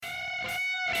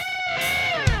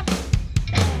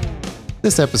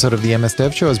This episode of the MS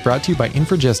Dev Show is brought to you by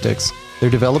Infragistics.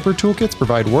 Their developer toolkits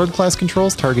provide world-class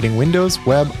controls targeting Windows,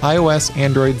 web, iOS,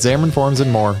 Android, Xamarin Forms,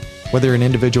 and more. Whether you're an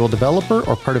individual developer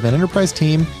or part of an enterprise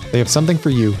team, they have something for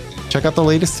you. Check out the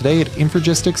latest today at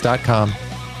Infragistics.com.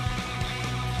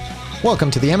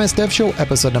 Welcome to the MS Dev Show,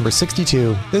 episode number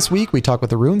 62. This week, we talk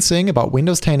with Arun Singh about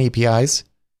Windows 10 APIs,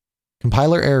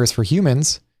 compiler errors for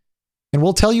humans, and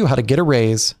we'll tell you how to get a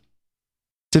raise.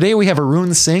 Today we have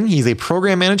Arun Singh. He's a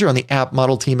program manager on the app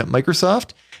model team at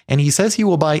Microsoft, and he says he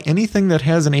will buy anything that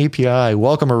has an API.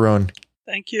 Welcome, Arun.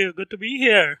 Thank you. Good to be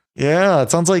here. Yeah, it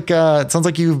sounds like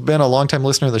you've been a longtime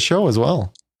listener of the show as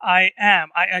well. I am.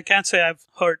 I can't say I've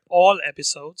heard all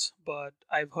episodes, but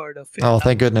I've heard a few. Oh,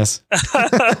 thank goodness.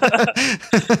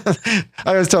 I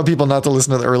always tell people not to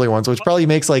listen to the early ones, which probably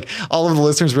makes like all of the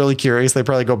listeners really curious. They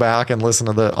probably go back and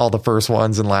listen to all the first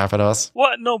ones and laugh at us.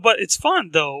 Well, no, but it's fun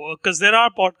though, because there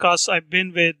are podcasts I've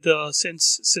been with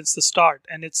since the start,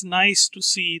 and it's nice to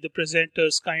see the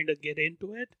presenters kind of get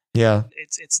into it. Yeah.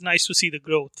 It's nice to see the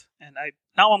growth, and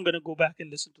now I'm going to go back and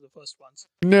listen to the first ones.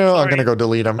 No, sorry. I'm going to go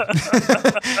delete them.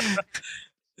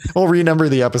 We'll renumber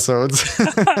the episodes.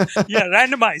 Yeah,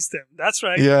 randomize them. That's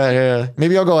right. Yeah.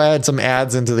 Maybe I'll go add some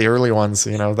ads into the early ones,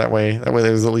 that way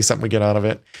there's at least something we get out of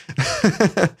it.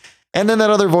 And then that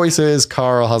other voice is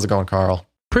Carl. How's it going, Carl?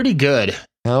 Pretty good.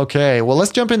 Okay, well,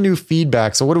 let's jump into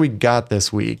feedback. So what do we got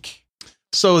this week?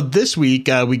 So this week,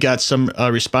 we got some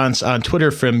response on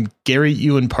Twitter from Gary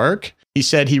Ewan Park. He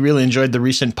said he really enjoyed the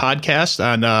recent podcast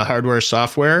on hardware,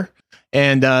 software,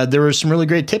 and there were some really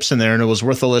great tips in there, and it was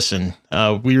worth a listen.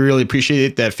 We really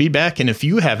appreciate that feedback, and if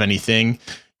you have anything,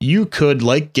 you could,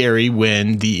 like Gary,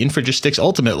 win the Infragistics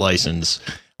Ultimate license.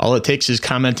 All it takes is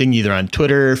commenting either on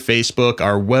Twitter, Facebook,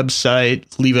 our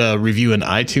website, leave a review in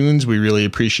iTunes. We really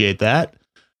appreciate that.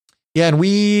 Yeah, and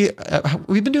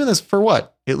we've been doing this for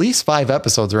what? At least 5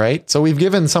 episodes, right? So we've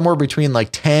given somewhere between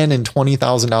like $10,000 and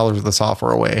 $20,000 worth of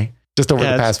software away just over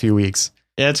the past few weeks.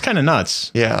 Yeah, it's kind of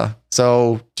nuts. Yeah.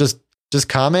 So just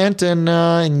comment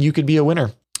and you could be a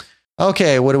winner.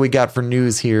 Okay, what do we got for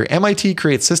news here? MIT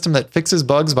creates system that fixes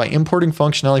bugs by importing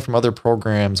functionality from other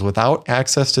programs without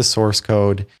access to source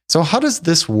code. So how does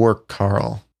this work,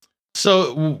 Carl?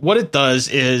 So what it does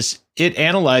is it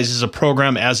analyzes a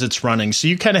program as it's running. So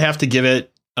you kind of have to give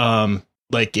it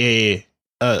like a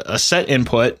set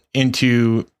input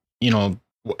into,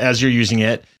 as you're using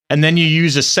it. And then you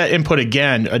use a set input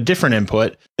again, a different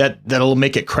input that'll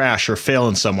make it crash or fail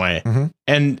in some way. Mm-hmm.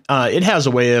 And it has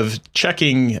a way of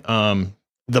checking the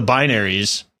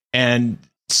binaries and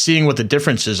seeing what the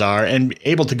differences are and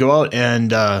able to go out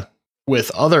and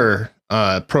with other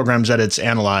programs that it's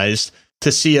analyzed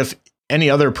to see if any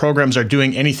other programs are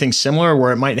doing anything similar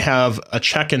where it might have a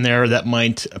check in there that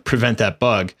might prevent that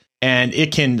bug. And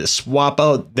it can swap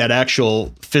out that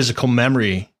actual physical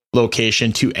memory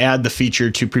location to add the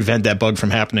feature to prevent that bug from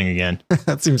happening again.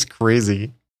 That seems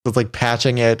crazy. It's like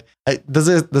patching it. Does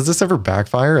this ever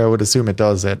backfire? I would assume it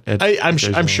does.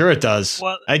 I'm sure it does.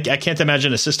 Well, I can't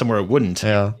imagine a system where it wouldn't.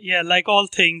 Yeah. Yeah, like all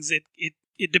things,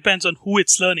 it depends on who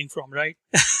it's learning from, right?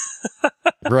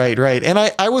 Right. And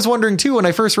I was wondering too, when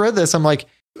I first read this, I'm like,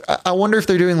 I wonder if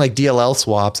they're doing like DLL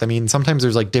swaps. I mean, sometimes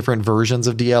there's like different versions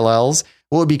of DLLs.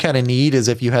 What would be kind of neat is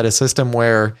if you had a system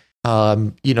where,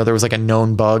 there was like a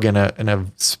known bug in a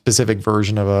specific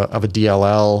version of a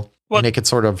DLL, and it could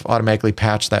sort of automatically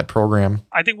patch that program.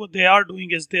 I think what they are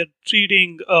doing is they're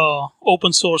treating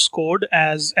open source code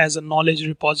as a knowledge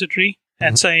repository.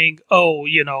 And saying,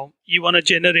 you want to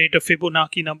generate a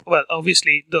Fibonacci number. Well,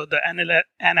 obviously, the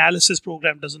analysis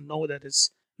program doesn't know that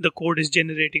the code is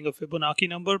generating a Fibonacci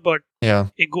number, but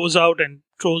it goes out and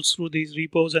trolls through these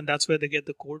repos, and that's where they get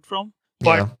the code from.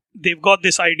 But they've got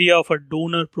this idea of a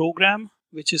donor program,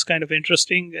 which is kind of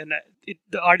interesting. And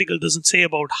the article doesn't say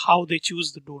about how they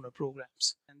choose the donor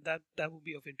programs. And that would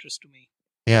be of interest to me.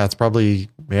 Yeah, it's probably,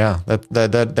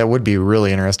 that would be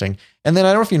really interesting. And then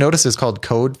I don't know if you noticed, it's called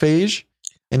code phage.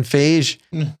 And phage,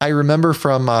 I remember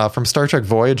from Star Trek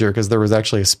Voyager, because there was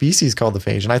actually a species called the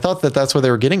phage. And I thought that's where they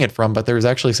were getting it from, but there's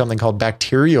actually something called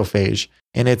bacteriophage.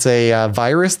 And it's a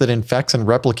virus that infects and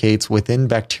replicates within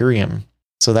bacterium.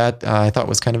 So that I thought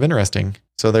was kind of interesting.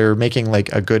 So they're making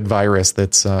like a good virus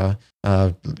that's,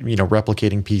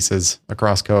 replicating pieces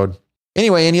across code.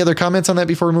 Anyway, any other comments on that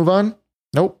before we move on?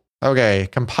 Nope. Okay,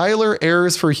 compiler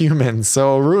errors for humans.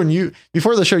 So, Arun,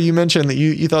 before the show, you mentioned that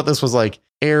you thought this was like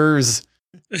errors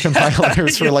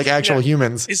compilers for like actual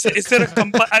humans. Is there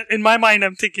in my mind,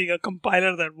 I'm thinking a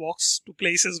compiler that walks to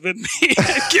places with me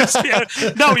and gives me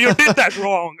no, you did that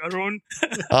wrong, Arun.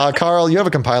 Carl, you have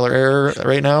a compiler error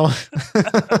right now.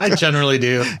 I generally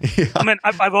do. Yeah. I mean,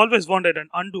 I've always wanted an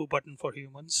undo button for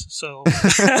humans, so.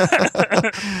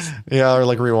 Yeah, or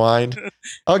like rewind.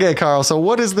 Okay, Carl, so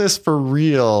what is this for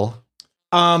real?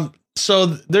 So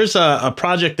there's a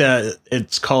project that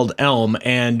it's called Elm,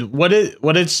 and what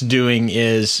it's doing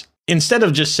is, instead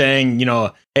of just saying,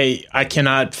 hey, I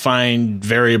cannot find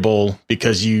variable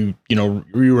because you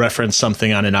reference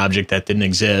something on an object that didn't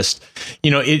exist,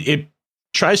 it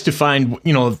tries to find,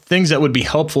 things that would be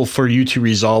helpful for you to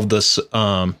resolve this,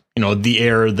 the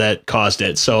error that caused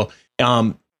it. So,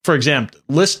 for example,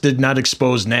 list did not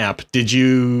expose nap. Did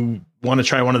you want to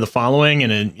try one of the following?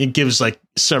 And it gives like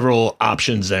several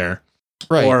options there.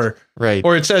 Right.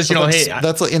 Or it says, hey,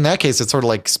 that's in that case, it's sort of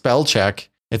like spell check.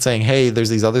 It's saying, hey, there's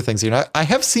these other things. I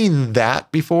have seen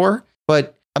that before,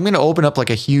 but I'm going to open up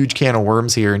like a huge can of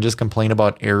worms here and just complain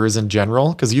about errors in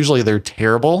general, because usually they're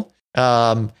terrible.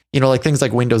 Like things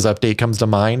like Windows Update comes to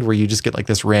mind, where you just get like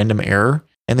this random error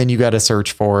and then you got to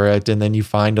search for it, and then you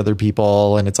find other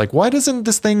people, and it's like, why doesn't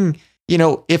this thing,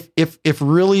 if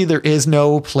really there is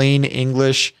no plain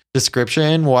English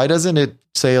description, why doesn't it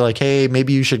say like, hey,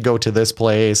 maybe you should go to this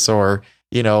place, or,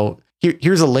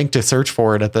 here's a link to search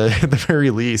for it at the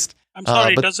very least. I'm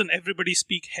sorry, doesn't everybody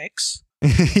speak hex?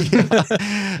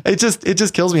 It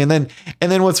just kills me. And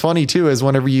then what's funny too is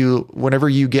whenever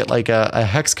you get like a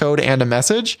hex code and a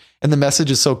message, and the message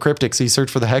is so cryptic, so you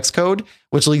search for the hex code,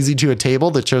 which leads you to a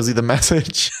table that shows you the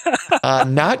message.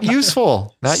 Not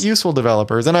useful,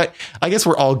 developers. And I guess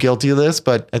we're all guilty of this,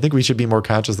 but I think we should be more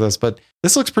conscious of this. But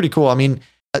this looks pretty cool. I mean,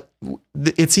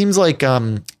 it seems like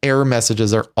error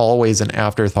messages are always an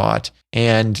afterthought,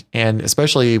 and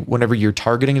especially whenever you're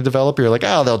targeting a developer, you're like,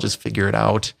 oh, they'll just figure it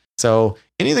out. So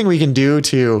anything we can do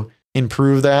to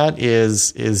improve that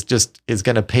is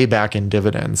going to pay back in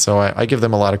dividends. So I give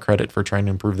them a lot of credit for trying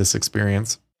to improve this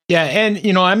experience. Yeah, and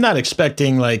I'm not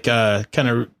expecting like kind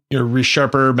of your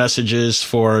resharper messages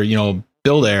for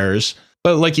build errors,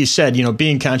 but like you said,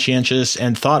 being conscientious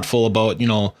and thoughtful about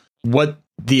what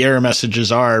the error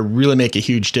messages are really make a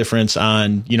huge difference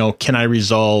on can I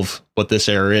resolve what this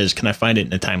error is? Can I find it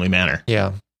in a timely manner?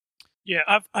 Yeah.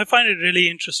 Yeah, I find it really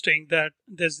interesting that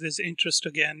there's this interest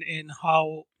again in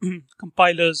how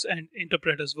compilers and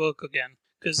interpreters work again.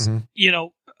 Because,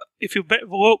 if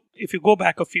you go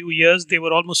back a few years, they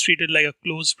were almost treated like a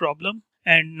closed problem.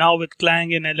 And now with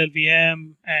Clang and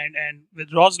LLVM and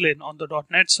with Roslyn on the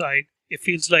 .NET side, it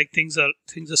feels like things are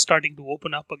starting to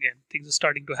open up again. Things are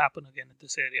starting to happen again in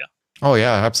this area. Oh,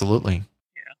 yeah, absolutely.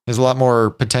 Yeah. There's a lot more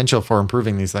potential for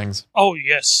improving these things. Oh,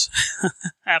 yes.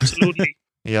 Absolutely.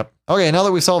 Yep. Okay, now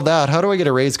that we've solved that, how do I get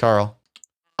a raise, Carl?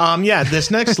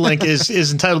 This next link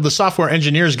is entitled The Software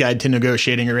Engineer's Guide to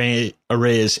Negotiating a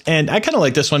Raise. And I kind of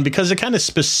like this one because it kind of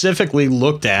specifically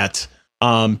looked at,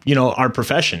 our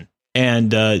profession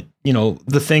and, the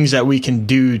things that we can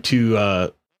do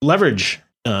to leverage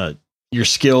your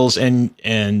skills and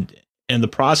the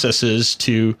processes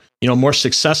to, more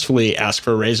successfully ask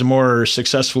for a raise and more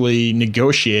successfully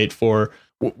negotiate for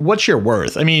what's your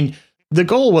worth. I mean, the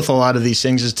goal with a lot of these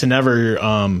things is to never,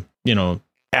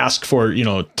 ask for,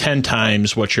 10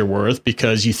 times what you're worth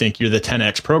because you think you're the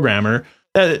 10x programmer.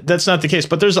 That's not the case.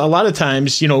 But there's a lot of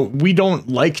times, we don't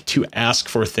like to ask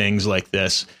for things like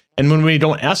this. And when we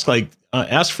don't ask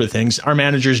for things, our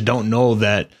managers don't know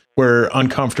that we're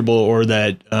uncomfortable or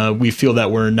that we feel that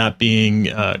we're not being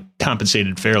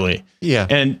compensated fairly. Yeah.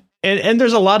 And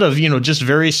there's a lot of, just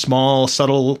very small,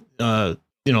 subtle,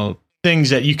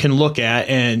 things that you can look at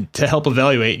and to help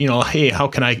evaluate, hey, how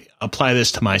can I apply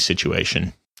this to my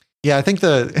situation? Yeah, I think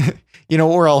what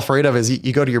we're all afraid of is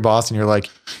you go to your boss and you're like,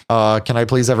 can I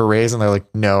please have a raise? And they're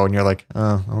like, no. And you're like,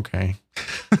 oh, okay.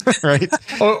 Right.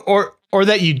 Or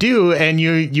that you do and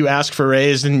you ask for a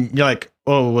raise and you're like,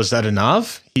 oh, was that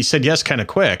enough? He said yes kind of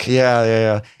quick.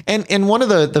 Yeah. And one of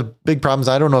the big problems,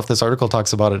 I don't know if this article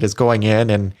talks about it, is going in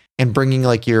and bringing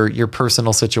like your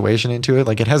personal situation into it.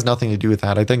 Like it has nothing to do with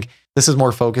that. I think this is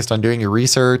more focused on doing your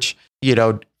research,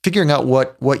 figuring out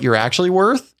what you're actually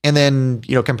worth, and then,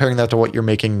 comparing that to what you're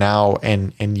making now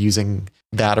and using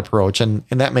that approach. And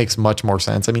that makes much more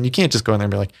sense. I mean, you can't just go in there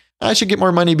and be like, I should get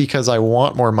more money because I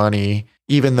want more money,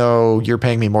 even though you're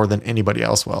paying me more than anybody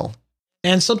else will.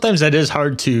 And sometimes that is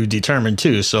hard to determine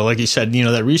too. So like you said,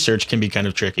 that research can be kind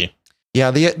of tricky.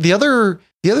 Yeah. The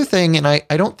other thing, and I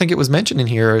don't think it was mentioned in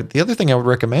here, the other thing I would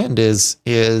recommend is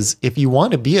if you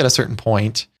want to be at a certain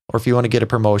point, or if you want to get a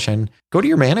promotion, go to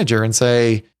your manager and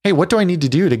say, hey, what do I need to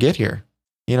do to get here?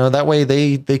 That way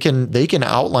they can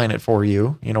outline it for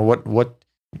you.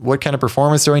 What kind of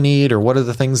performance do I need, or what are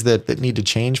the things that need to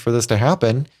change for this to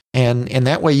happen? And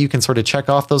that way you can sort of check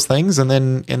off those things, and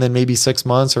then maybe 6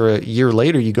 months or a year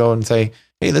later you go and say,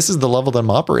 hey, this is the level that I'm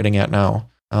operating at now.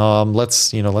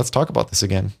 Let's talk about this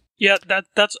again. Yeah,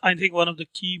 that's I think one of the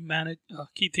key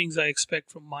things I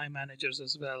expect from my managers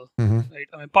as well. Mm-hmm. Right?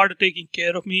 I mean, part of taking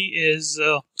care of me is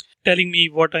telling me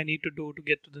what I need to do to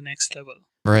get to the next level.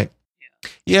 Right.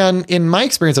 Yeah, and in my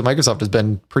experience at Microsoft has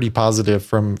been pretty positive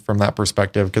from that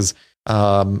perspective, because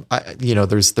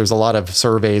there's a lot of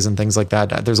surveys and things like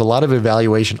that. There's a lot of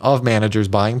evaluation of managers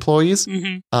by employees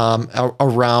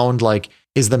around, like,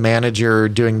 is the manager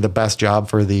doing the best job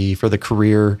for the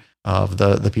career of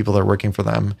the people that are working for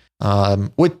them,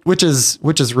 which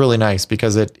is really nice,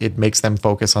 because it makes them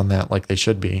focus on that like they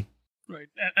should be. Right.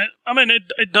 And I mean,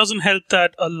 it doesn't help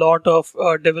that a lot of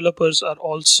developers are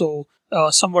also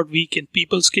somewhat weak in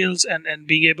people skills and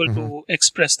being able to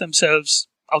express themselves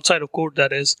outside of code,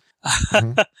 that is.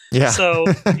 Yeah. So,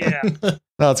 yeah. No,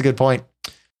 that's a good point.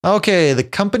 Okay, the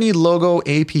company logo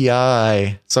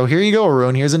API. So here you go,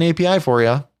 Arun. Here's an API for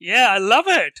you. Yeah, I love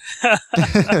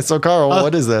it. So, Carl,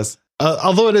 what is this?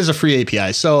 Although it is a free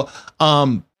API. So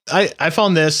I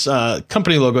found this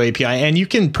company logo API, and you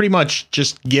can pretty much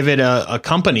just give it a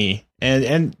company,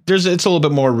 and it's a little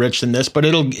bit more rich than this, but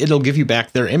it'll give you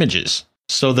back their images,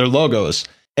 so their logos.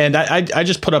 And I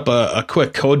just put up a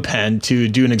quick code pen to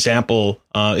do an example.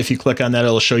 If you click on that,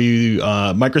 it'll show you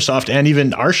Microsoft and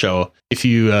even our show. If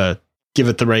you give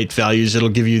it the right values, it'll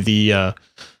give you the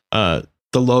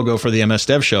logo for the MS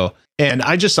Dev Show. And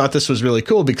I just thought this was really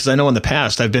cool, because I know in the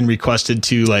past I've been requested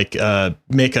to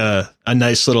make a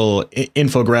nice little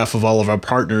infographic of all of our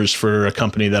partners for a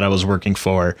company that I was working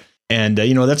for. And,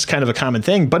 that's kind of a common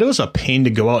thing, but it was a pain to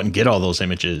go out and get all those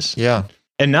images. Yeah.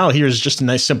 And now here's just a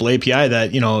nice simple API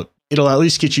that, it'll at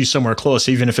least get you somewhere close,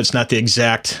 even if it's not the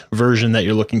exact version that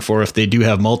you're looking for, if they do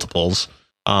have multiples.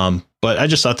 But I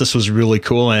just thought this was really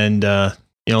cool. And,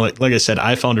 like I said,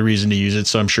 I found a reason to use it,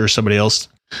 so I'm sure somebody else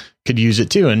could use it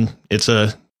too. And it's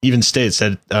even states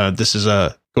that this is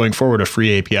going forward a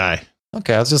free API.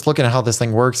 Okay, I was just looking at how this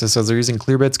thing works. It says they're using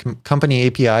Clearbit's company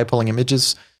API, pulling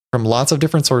images from lots of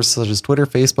different sources such as Twitter,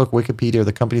 Facebook, Wikipedia, or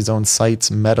the company's own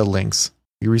site's meta links.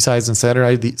 You resize and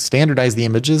standardize the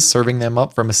images, serving them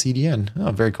up from a CDN.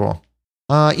 Oh, very cool.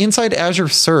 Inside Azure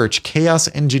Search, Chaos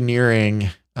Engineering.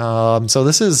 So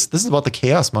this is about the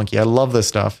Chaos Monkey. I love this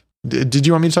stuff. Did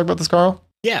you want me to talk about this, Carl?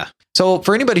 Yeah. So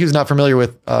for anybody who's not familiar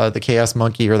with the Chaos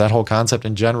Monkey or that whole concept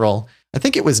in general, I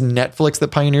think it was Netflix that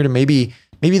pioneered it. Maybe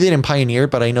they didn't pioneer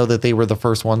it, but I know that they were the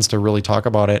first ones to really talk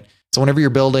about it. So whenever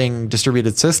you're building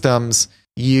distributed systems,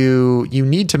 you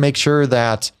need to make sure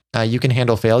that you can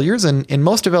handle failures. And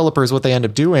most developers, what they end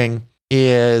up doing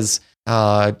is,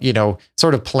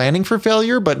 sort of planning for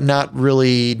failure, but not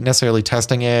really necessarily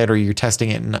testing it, or you're testing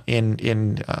it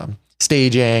in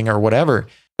staging or whatever.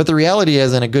 But the reality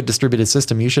is, in a good distributed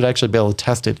system, you should actually be able to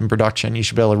test it in production. You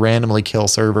should be able to randomly kill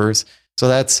servers. So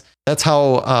that's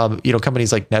how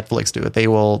companies like Netflix do it. They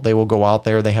will go out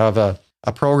there. They have a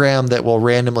program that will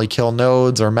randomly kill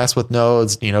nodes or mess with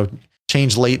nodes.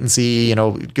 Change latency.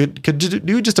 Could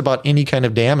do just about any kind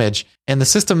of damage, and the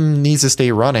system needs to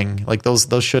stay running. Like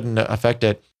those shouldn't affect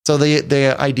it. So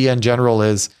the idea in general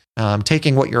is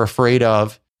taking what you're afraid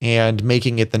of and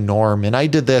making it the norm. And I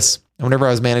did this whenever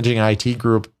I was managing an IT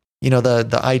group.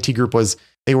 The IT group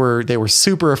they were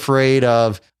super afraid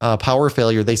of power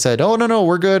failure. They said, "Oh, no,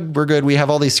 we're good. We have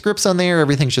all these scripts on there.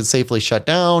 Everything should safely shut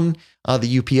down.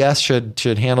 The UPS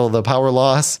should handle the power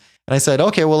loss." And I said,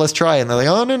 "Okay, well, let's try it." And they're like,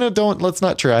 "Oh, no, let's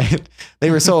not try it."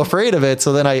 They were so afraid of it.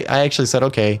 So then I actually said,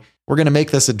 "Okay, we're going to make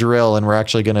this a drill, and we're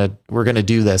going to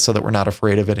do this so that we're not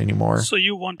afraid of it anymore." So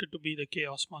you wanted to be the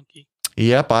Chaos Monkey.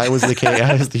 Yep, I was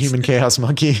the human Chaos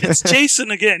Monkey. It's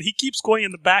Jason again. He keeps going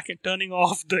in the back and turning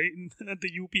off the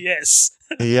UPS.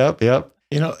 Yep.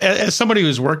 As somebody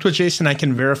who's worked with Jason, I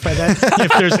can verify that.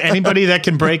 If there's anybody that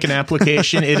can break an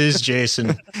application, it is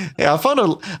Jason. Yeah, I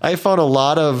found a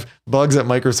lot of bugs at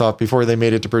Microsoft before they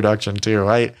made it to production too.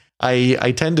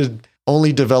 I tend to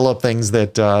only develop things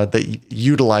that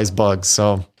utilize bugs.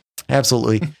 So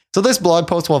absolutely. So this blog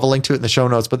post, we'll have a link to it in the show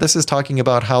notes, but this is talking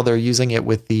about how they're using it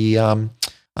with the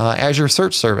Azure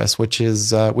Search Service, which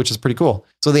is pretty cool.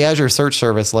 So the Azure Search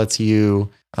Service lets you,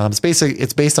 it's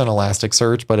based on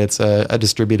Elasticsearch, but it's a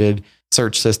distributed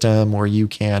search system where you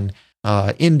can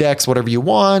index whatever you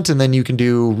want, and then you can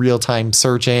do real-time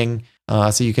searching.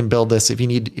 So you can build this if you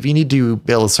need to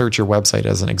be able to search your website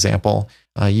as an example.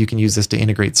 You can use this to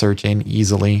integrate search in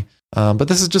easily. But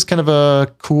this is just kind of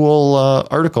a cool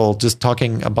article, just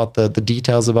talking about the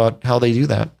details about how they do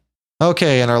that.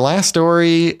 Okay, and our last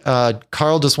story,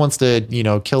 Carl just wants to,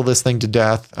 kill this thing to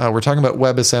death. We're talking about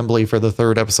WebAssembly for the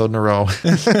third episode in a row.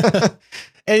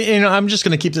 And I'm just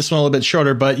going to keep this one a little bit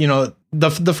shorter, but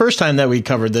the first time that we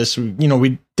covered this,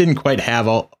 we didn't quite have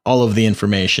all of the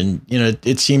information.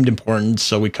 It seemed important,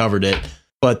 so we covered it.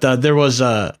 But there was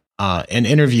an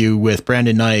interview with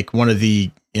Brandon Nike, one of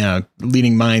the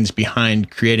leading minds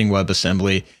behind creating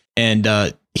WebAssembly,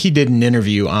 and he did an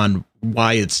interview on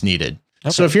why it's needed. Okay.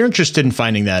 So if you're interested in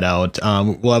finding that out,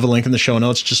 we'll have a link in the show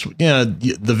notes. Just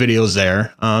the video's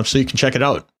there, so you can check it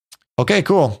out. Okay,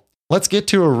 cool. Let's get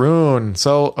to Arun.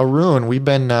 So Arun, we've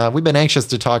been anxious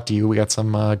to talk to you. We got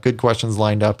some good questions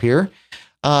lined up here.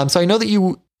 So I know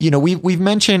that we've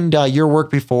mentioned your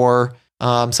work before.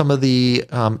 Some of the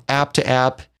app to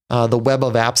app, the web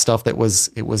of app stuff that was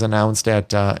announced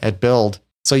at Build.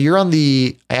 So you're on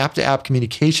the app to app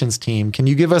communications team. Can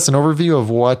you give us an overview of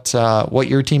what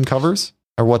your team covers,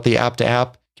 or what the app to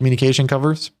app communication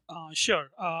covers? Sure.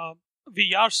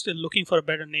 We are still looking for a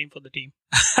better name for the team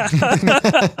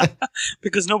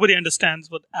because nobody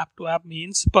understands what app to app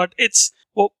means. But it's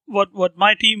what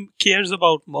my team cares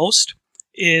about most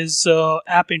is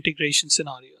app integration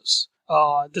scenarios.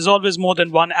 There's always more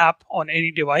than one app on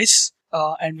any device,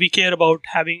 and we care about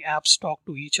having apps talk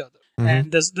to each other. Mm-hmm.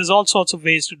 And there's all sorts of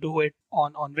ways to do it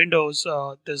on Windows.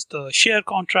 There's the share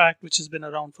contract, which has been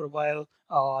around for a while.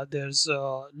 There's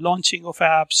launching of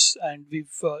apps, and we've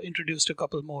introduced a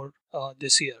couple more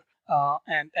this year.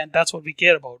 And that's what we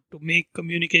care about, to make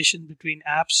communication between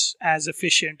apps as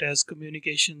efficient as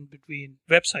communication between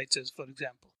websites is, for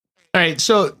example. All right.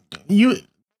 So you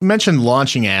mentioned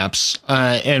launching apps.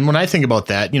 And when I think about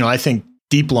that, I think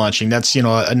deep launching, that's,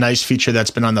 a nice feature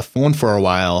that's been on the phone for a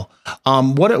while.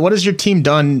 What has your team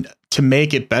done to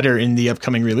make it better in the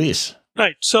upcoming release?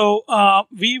 Right. So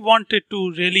we wanted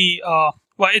to really,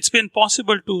 it's been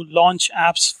possible to launch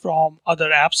apps from other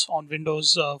apps on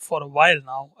Windows for a while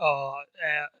now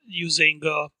using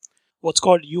what's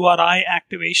called URI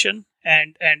activation.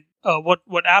 And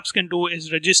what apps can do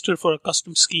is register for a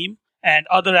custom scheme, and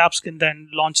other apps can then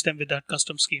launch them with that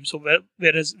custom scheme. So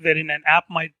wherein an app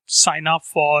might sign up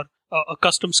for a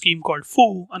custom scheme called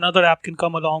foo, another app can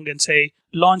come along and say,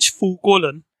 launch foo :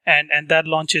 and that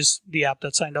launches the app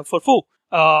that signed up for foo.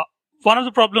 One of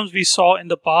the problems we saw in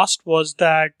the past was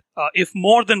that if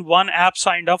more than one app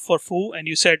signed up for foo and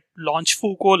you said launch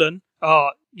foo :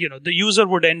 the user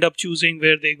would end up choosing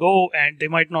where they go, and they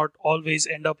might not always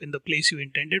end up in the place you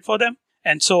intended for them.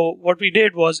 And so what we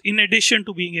did was, in addition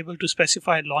to being able to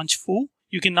specify launch foo,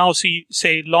 you can now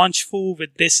say launch foo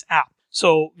with this app.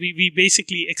 So we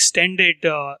basically extended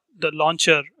the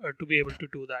launcher to be able to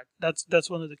do that. That's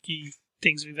one of the key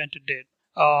things we went and did.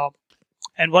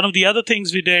 And one of the other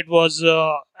things we did was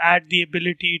add the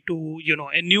ability to,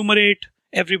 enumerate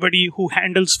everybody who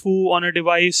handles foo on a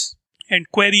device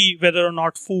and query whether or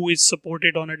not foo is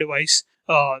supported on a device.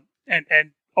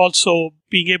 And also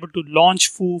being able to launch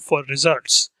foo for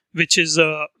results, which is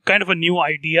kind of a new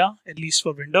idea, at least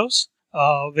for Windows,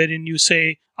 wherein you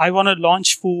say, I want to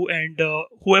launch foo, and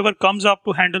whoever comes up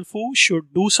to handle foo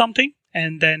should do something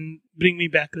and then bring me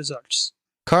back results.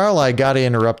 Carl, I got to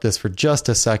interrupt this for just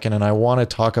a second, and I want to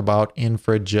talk about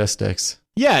Infragistics.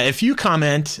 Yeah, if you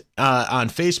comment on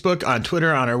Facebook, on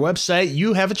Twitter, on our website,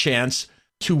 you have a chance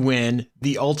to win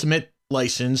the ultimate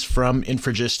license from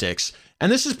Infragistics.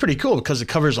 And this is pretty cool because it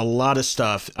covers a lot of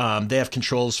stuff. They have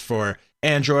controls for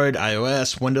Android,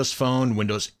 iOS, Windows Phone,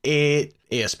 Windows 8,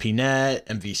 ASP.NET,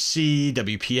 MVC,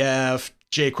 WPF,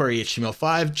 jQuery,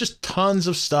 HTML5, just tons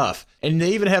of stuff. And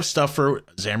they even have stuff for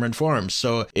Xamarin Forms.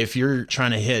 So if you're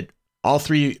trying to hit all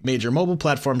three major mobile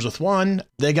platforms with one,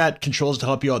 they got controls to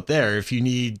help you out there. If you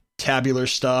need tabular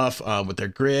stuff with their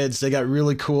grids, they got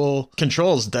really cool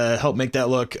controls to help make that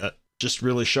look just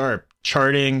really sharp.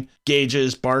 Charting,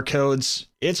 gauges, barcodes,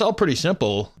 it's all pretty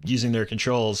simple using their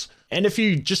controls. And if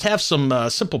you just have some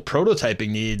simple prototyping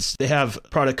needs, they have a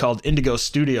product called Indigo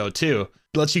Studio too.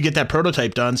 It lets you get that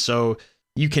prototype done so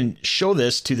you can show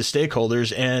this to the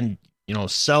stakeholders and,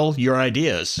 sell your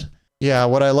ideas. Yeah,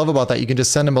 what I love about that, you can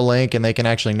just send them a link and they can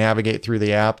actually navigate through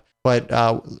the app. But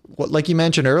like you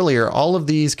mentioned earlier, all of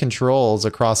these controls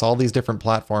across all these different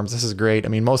platforms, this is great. I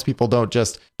mean, most people don't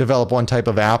just develop one type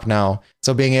of app now.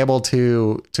 So being able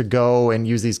to go and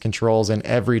use these controls in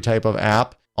every type of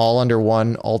app, all under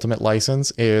one ultimate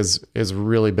license, is a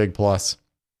really big plus.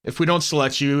 If we don't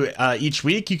select you each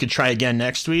week, you could try again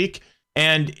next week.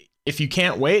 And if you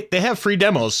can't wait, they have free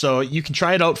demos. So you can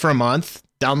try it out for a month,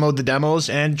 download the demos,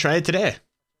 and try it today.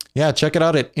 Yeah, check it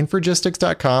out at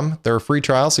Infragistics.com. They're a free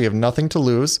trial, so you have nothing to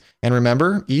lose. And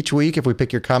remember, each week, if we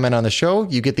pick your comment on the show,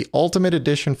 you get the Ultimate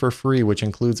Edition for free, which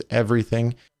includes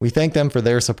everything. We thank them for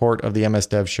their support of the MS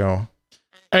Dev Show.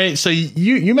 All right, so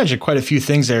you mentioned quite a few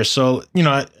things there. So,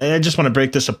 I just want to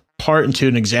break this apart into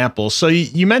an example. So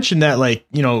you mentioned that, like,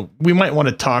 we might want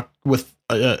to talk with,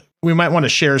 we might want to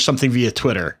share something via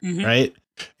Twitter, right?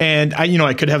 And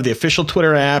I could have the official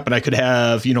Twitter app, and I could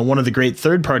have, one of the great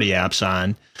third-party apps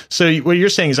on. So what you're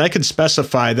saying is I could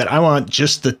specify that I want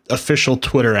just the official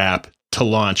Twitter app to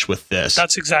launch with this.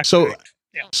 That's exactly right.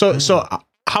 Yeah. So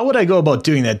how would I go about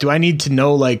doing that? Do I need to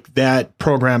know, like, that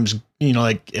program's,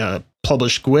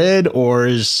 published GUID, or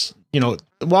is,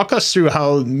 walk us through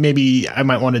how maybe I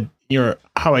might want to,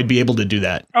 how I'd be able to do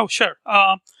that. Oh, sure.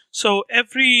 So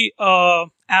every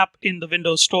app in the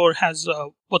Windows Store has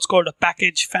what's called a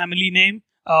package family name,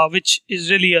 which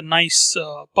is really a nice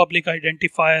public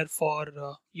identifier for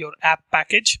your app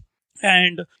package.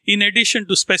 And in addition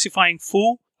to specifying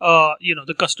foo,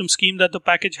 the custom scheme that the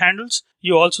package handles,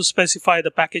 you also specify the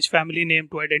package family name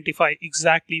to identify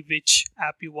exactly which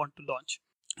app you want to launch.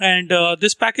 And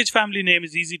this package family name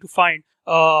is easy to find.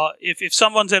 If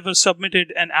someone's ever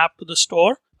submitted an app to the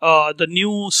store, the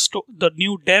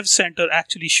new Dev Center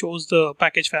actually shows the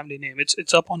package family name.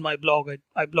 It's up on my blog.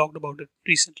 I blogged about it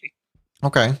recently.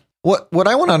 Okay. What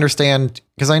I want to understand,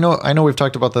 because I know we've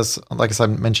talked about this, like I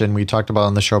mentioned, we talked about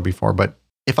on the show before, but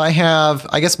if I have,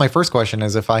 I guess my first question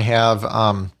is, if I have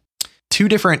two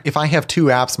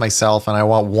apps myself and I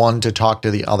want one to talk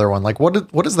to the other one, like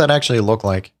what does that actually look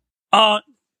like?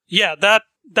 Yeah,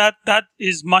 that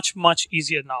is much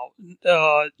easier now.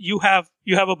 You have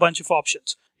a bunch of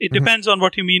options. It depends on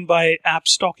what you mean by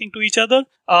apps talking to each other.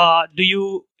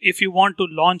 If you want to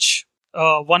launch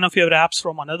one of your apps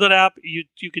from another app,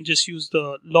 you can just use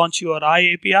the Launch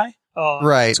URI API.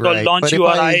 Right. It's called Launch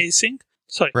URI Async.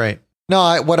 Sorry. Right.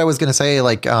 No, what I was going to say,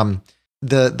 like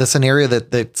the scenario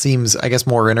that seems, I guess,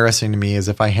 more interesting to me is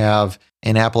if I have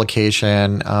an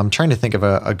application. I'm trying to think of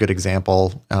a good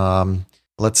example.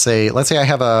 Let's say I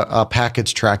have a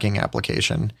package tracking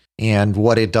application, and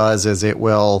what it does is it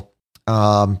will,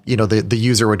 the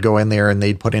user would go in there and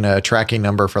they'd put in a tracking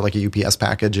number for like a UPS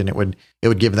package, and it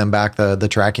would give them back the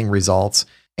tracking results.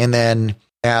 And then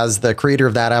as the creator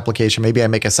of that application, maybe I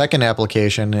make a second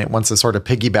application and it wants to sort of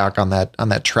piggyback on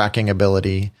that tracking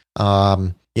ability.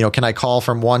 Can I call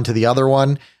from one to the other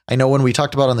one? I know when we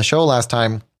talked about on the show last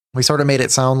time, we sort of made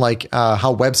it sound like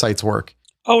how websites work.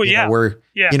 Oh, yeah.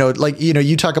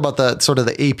 You talk about the sort of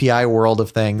the API world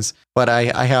of things, but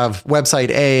I have website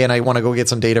A and I want to go get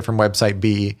some data from website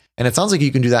B. And it sounds like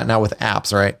you can do that now with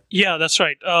apps, right? Yeah, that's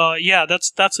right.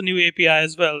 That's a new API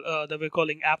as well that we're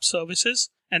calling app services.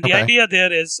 And the idea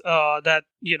there is that,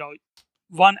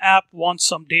 one app wants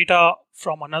some data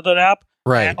from another app.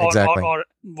 Right, exactly. Or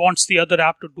wants the other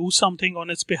app to do something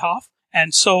on its behalf.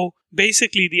 And so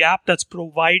basically the app that's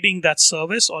providing that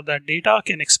service or that data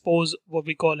can expose what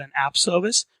we call an app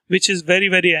service, which is very,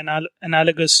 very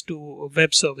analogous to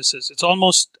web services. It's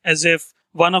almost as if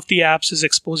one of the apps is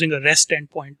exposing a REST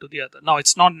endpoint to the other. Now,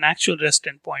 it's not an actual REST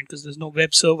endpoint because there's no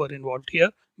web server involved here,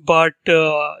 but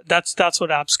that's what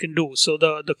apps can do. So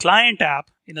the client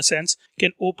app, in a sense,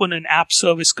 can open an app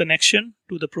service connection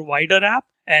to the provider app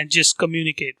and just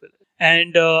communicate with it.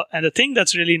 And the thing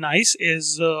that's really nice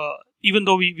is even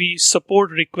though we support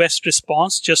request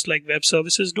response just like web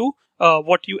services do,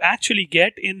 what you actually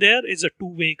get in there is a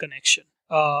two-way connection.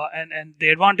 And the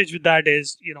advantage with that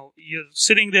is, you're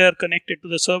sitting there connected to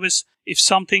the service. If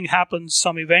something happens,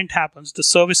 some event happens, the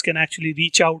service can actually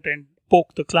reach out and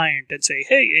poke the client and say,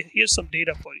 hey, here's some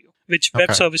data for you, which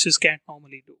web services can't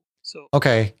normally do. So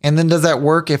okay. And then does that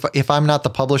work if I'm not the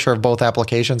publisher of both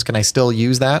applications? Can I still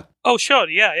use that? Oh, sure.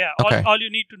 Yeah. Okay. All you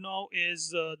need to know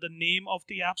is the name of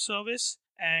the app service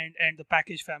and the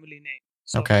package family name.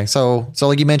 Okay. So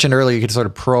like you mentioned earlier, you can sort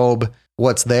of probe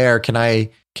what's there. Can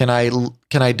I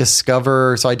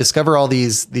discover? So I discover all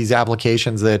these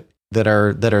applications that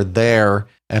are there.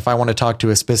 If I want to talk to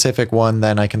a specific one,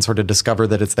 then I can sort of discover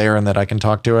that it's there and that I can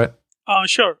talk to it.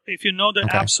 Sure. If you know the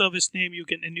app service name, you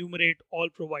can enumerate all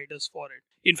providers for it.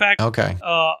 In fact,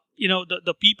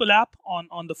 the People app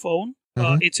on the phone,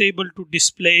 it's able to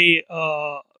display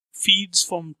feeds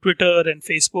from Twitter and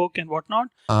Facebook and whatnot.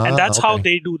 And that's how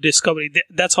they do discovery.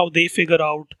 That's how they figure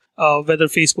out whether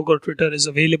Facebook or Twitter is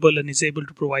available and is able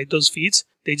to provide those feeds.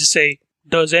 They just say,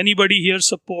 does anybody here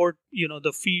support,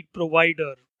 the feed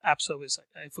provider app service?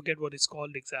 I forget what it's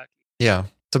called exactly. Yeah.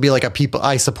 So be like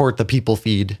I support the people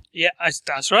feed. Yeah,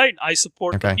 that's right. I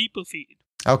support the people feed.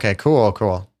 Okay,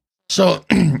 cool. So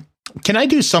can I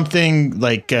do something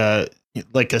like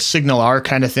like a SignalR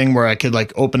kind of thing where I could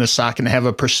like open a sock and have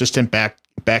a persistent back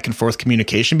and forth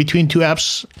communication between two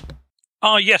apps?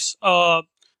 Yes.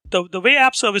 The way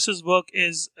app services work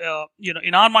is,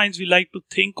 in our minds, we like to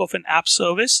think of an app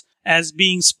service as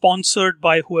being sponsored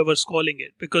by whoever's calling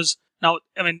it. Because now,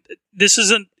 this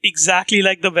isn't exactly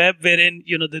like the web wherein,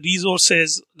 the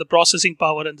resources, the processing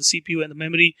power and the CPU and the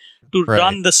memory to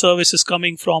run the service is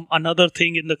coming from another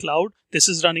thing in the cloud. This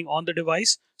is running on the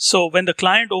device. So when the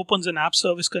client opens an app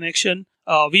service connection,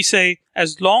 we say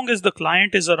as long as the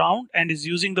client is around and is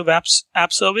using the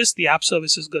app service, the app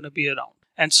service is going to be around.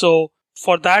 And so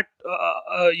for that,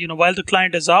 while the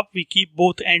client is up, we keep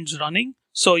both ends running.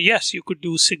 So yes, you could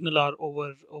do SignalR over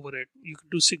it. You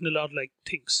could do SignalR like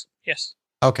things. Yes.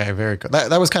 Okay, very good.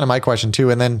 That was kind of my question too.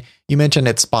 And then you mentioned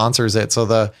it sponsors it. So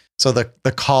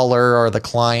the caller or the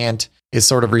client is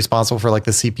sort of responsible for like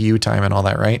the CPU time and all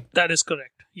that, right? That is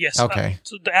correct. Yes. Okay.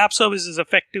 So the app service is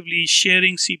effectively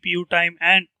sharing CPU time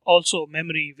and also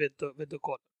memory with the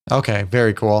caller. Okay,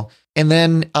 very cool. And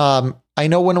then I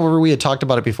know whenever we had talked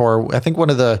about it before, I think one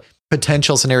of the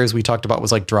potential scenarios we talked about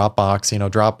was like Dropbox.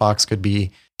 Dropbox could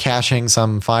be caching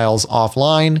some files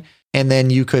offline, and then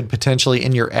you could potentially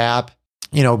in your app,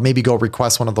 maybe go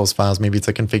request one of those files. Maybe it's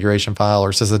a configuration file or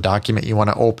it's just a document you want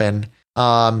to open.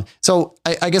 So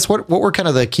I guess what were kind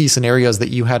of the key scenarios that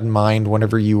you had in mind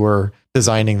whenever you were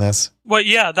designing this? Well,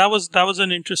 yeah, that was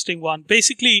an interesting one.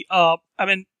 Basically,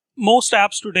 most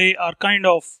apps today are kind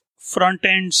of front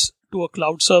ends to a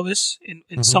cloud service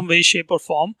in some way, shape, or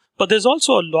form. But there's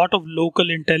also a lot of local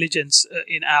intelligence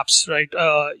in apps, right?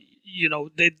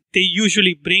 They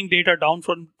usually bring data down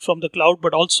from the cloud,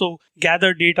 but also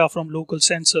gather data from local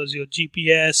sensors, your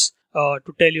GPS,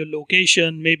 to tell your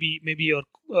location, maybe your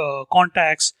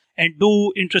contacts, and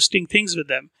do interesting things with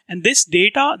them. And this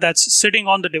data that's sitting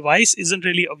on the device isn't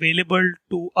really available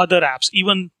to other apps,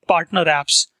 even partner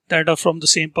apps that are from the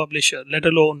same publisher, let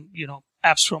alone,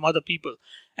 apps from other people.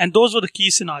 And those were the key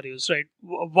scenarios, right?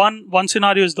 One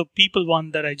scenario is the people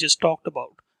one that I just talked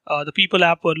about. The people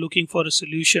app were looking for a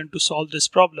solution to solve this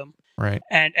problem. Right.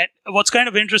 And what's kind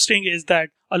of interesting is that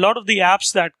a lot of the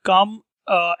apps that come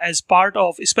as part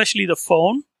of, especially the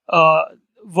phone,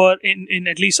 were in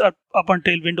at least up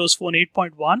until Windows Phone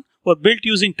 8.1, were built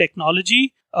using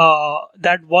technology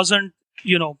that wasn't,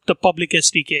 the public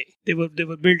SDK. They were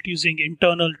built using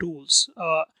internal tools,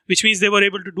 which means they were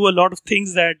able to do a lot of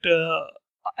things that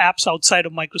apps outside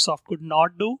of Microsoft could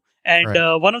not do.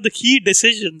 And one of the key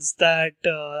decisions that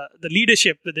the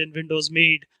leadership within Windows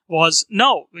made was,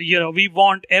 no, we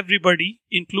want everybody,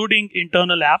 including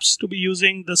internal apps, to be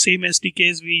using the same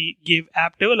SDKs we give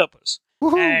app developers.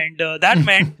 Woo-hoo. And that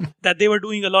meant that they were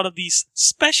doing a lot of these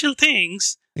special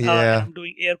things. Yeah, I'm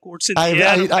doing air quotes in the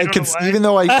air. I could, even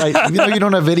though even though you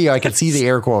don't have video, I could see the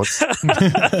air quotes. and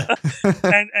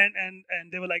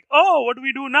they were like, "Oh, what do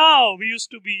we do now? We used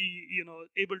to be,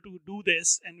 able to do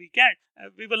this, and we can't."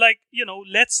 We were like,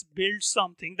 let's build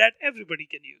something that everybody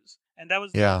can use, and that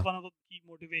was one of the key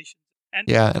motivations. And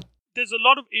there's a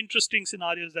lot of interesting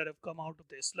scenarios that have come out of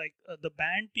this. Like the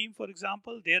band team, for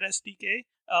example, their SDK,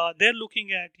 they're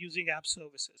looking at using app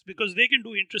services because they can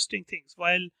do interesting things.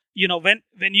 While,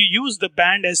 when you use the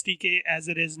band SDK as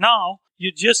it is now,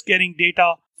 you're just getting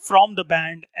data from the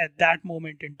band at that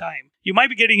moment in time. You might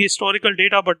be getting historical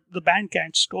data, but the band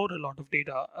can't store a lot of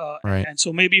data. And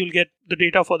so maybe you'll get the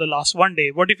data for the last 1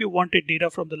 day. What if you wanted data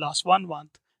from the last 1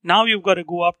 month? Now you've got to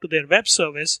go up to their web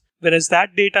service, whereas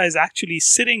that data is actually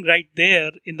sitting right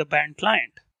there in the band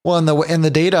client. Well, and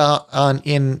the data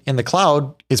in the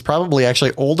cloud is probably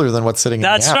actually older than what's sitting in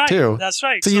the app too. That's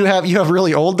right. So you have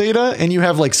really old data and you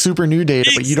have like super new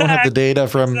data, but you don't have the data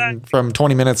from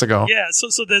 20 minutes ago. Yeah.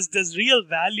 So there's real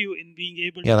value in being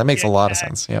able to that makes a lot of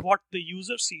sense. Yeah. What the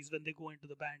user sees when they go into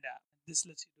the band app. This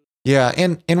lets you do. Yeah,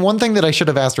 and one thing that I should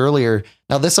have asked earlier.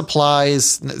 Now this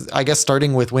applies, I guess,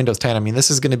 starting with Windows 10. I mean,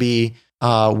 this is going to be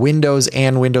Windows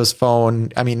and Windows Phone.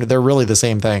 I mean, they're really the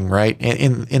same thing, right?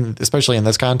 In especially in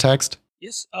this context.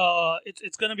 Yes,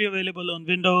 it's going to be available on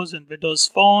Windows and Windows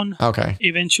Phone. Okay.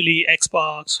 Eventually,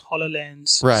 Xbox,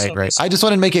 HoloLens. Right. I just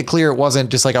want to make it clear it wasn't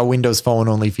just like a Windows Phone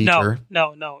only feature.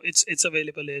 No. It's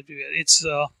available everywhere. It's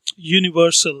a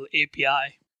universal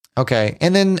API. Okay.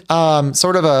 And then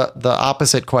sort of the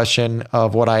opposite question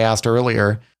of what I asked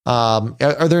earlier.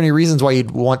 Are there any reasons why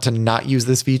you'd want to not use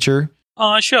this feature?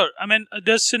 Sure. I mean,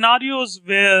 there's scenarios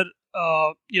where,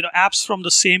 apps from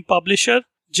the same publisher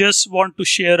just want to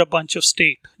share a bunch of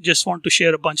state, just want to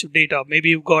share a bunch of data. Maybe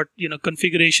you've got,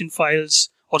 configuration files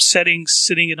or settings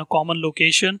sitting in a common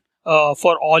location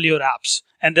for all your apps,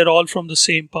 and they're all from the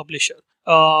same publisher.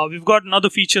 We've got another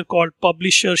feature called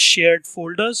Publisher Shared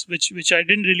Folders, which I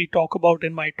didn't really talk about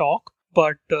in my talk,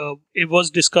 but it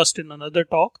was discussed in another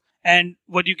talk. And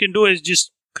what you can do is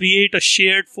just create a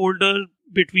shared folder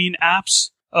between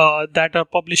apps that are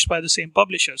published by the same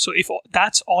publisher. So if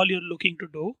that's all you're looking to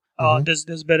do,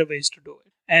 there's better ways to do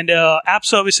it. And app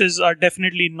services are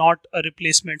definitely not a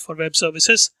replacement for web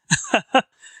services.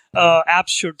 Apps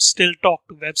should still talk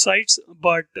to websites,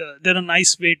 but they're a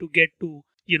nice way to get to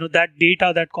that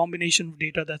data, that combination of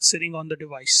data that's sitting on the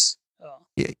device.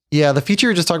 Yeah, the feature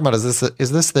you're just talking about, is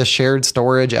this the shared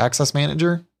storage access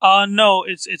manager? No,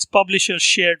 it's publisher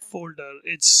shared folder.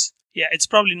 It's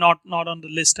probably not on the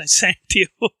list I sent you.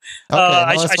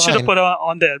 I should have put it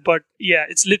on there, but yeah,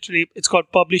 it's called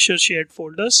publisher shared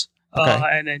folders.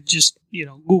 And then just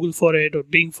Google for it or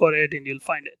Bing for it, and you'll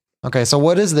find it. Okay, so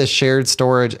what is the shared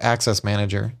storage access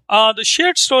manager? The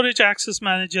shared storage access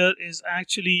manager is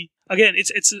actually, again,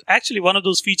 it's actually one of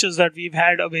those features that we've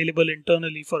had available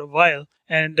internally for a while,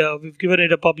 and we've given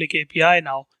it a public API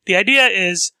now. The idea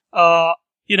is,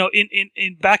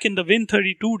 in back in the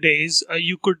Win32 days,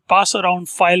 you could pass around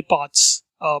file paths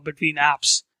between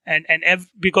apps, and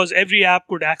because every app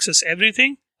could access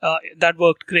everything, that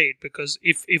worked great. Because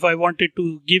if I wanted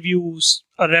to give you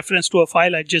a reference to a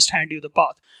file, I'd just hand you the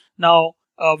path. Now,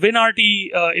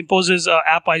 WinRT imposes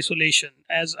app isolation,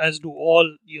 as do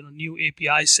all new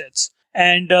API sets.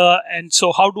 And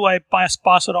so how do I pass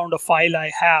around a file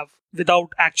I have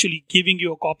without actually giving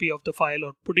you a copy of the file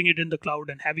or putting it in the cloud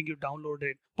and having you download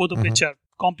it, both of which are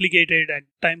complicated and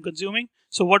time consuming?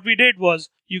 So what we did was,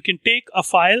 you can take a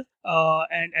file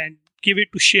and give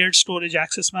it to Shared Storage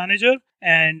Access Manager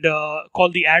and call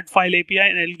the Add File API,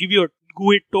 and it'll give you a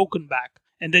GUID token back.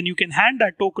 And then you can hand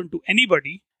that token to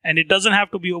anybody, and it doesn't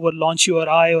have to be over Launch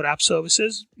URI or app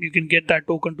services. You can get that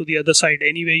token to the other side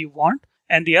any way you want,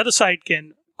 and the other side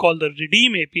can call the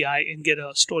Redeem API and get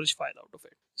a storage file out of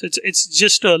it. So it's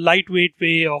just a lightweight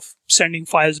way of sending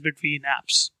files between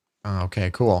apps.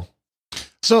 Okay, cool.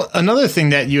 So another thing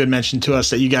that you had mentioned to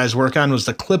us that you guys work on was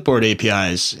the clipboard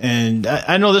APIs, and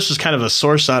I know this was kind of a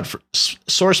sore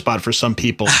spot for some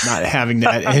people not having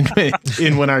that in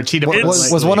WinRT.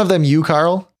 Was one of them you,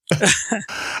 Carl?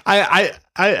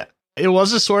 It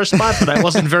was a sore spot, but I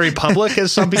wasn't very public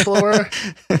as some people were.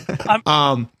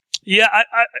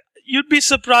 You'd be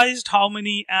surprised how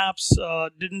many apps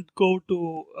didn't go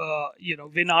to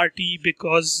WinRT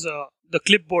because the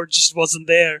clipboard just wasn't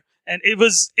there, and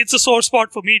it's a sore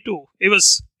spot for me too. It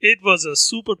was a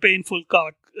super painful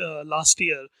cut last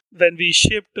year when we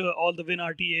shipped all the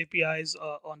WinRT APIs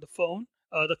on the phone.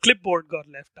 The clipboard got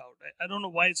left out. I don't know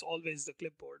why it's always the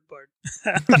clipboard, but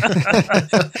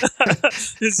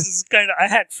this is I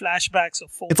had flashbacks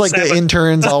of 4. It's like the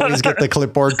interns always get the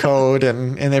clipboard code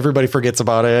and everybody forgets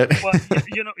about it. Well,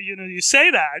 you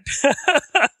say that,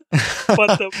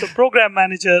 but the program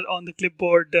manager on the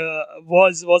clipboard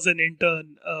was an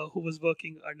intern who was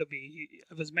working under me.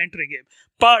 I was mentoring him.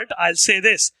 But I'll say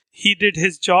this. He did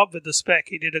his job with the spec.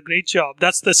 He did a great job.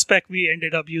 That's the spec we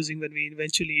ended up using when we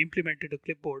eventually implemented a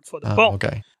clipboard for the phone.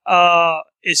 Okay.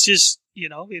 It's just,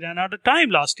 we ran out of time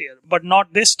last year, but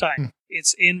not this time.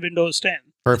 It's in Windows 10.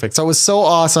 Perfect. So it was so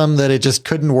awesome that it just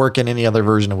couldn't work in any other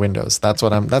version of Windows. That's my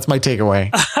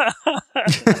takeaway.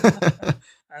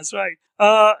 That's right.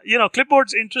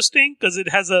 Clipboard's interesting because it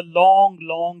has a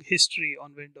long history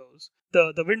on Windows.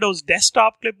 The Windows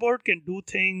desktop clipboard can do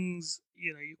things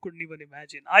you couldn't even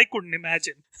imagine. I couldn't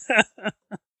imagine.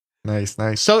 Nice.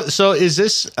 So is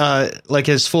this like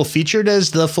as full featured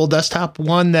as the full desktop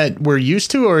one that we're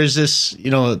used to, or is this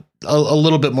a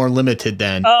little bit more limited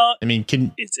than?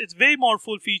 It's way more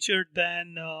full featured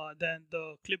than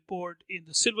the clipboard in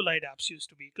the Silverlight apps used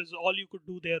to be, because all you could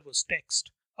do there was text.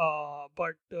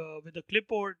 But with the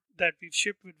clipboard that we've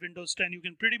shipped with Windows 10, you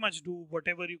can pretty much do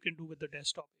whatever you can do with the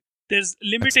desktop. There's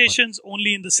limitations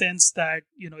only in the sense that,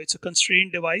 it's a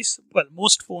constrained device. Well,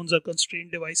 most phones are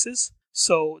constrained devices.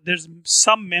 So there's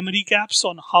some memory caps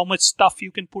on how much stuff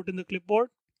you can put in the clipboard,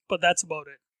 but that's about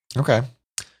it. Okay.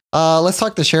 Let's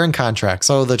talk the sharing contract.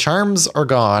 So the charms are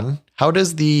gone. How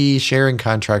does the sharing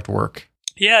contract work?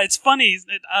 Yeah, it's funny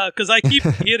because I keep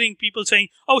hearing people saying,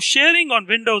 "Oh, sharing on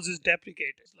Windows is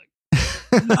deprecated."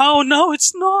 No,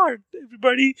 it's not.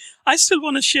 Everybody, I still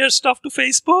want to share stuff to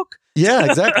Facebook. Yeah,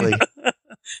 exactly.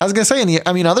 I was going to say,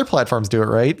 other platforms do it,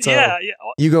 right? So yeah.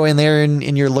 You go in there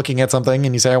and you're looking at something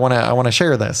and you say, I want to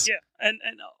share this. Yeah, and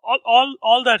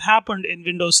all that happened in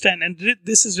Windows 10, and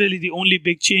this is really the only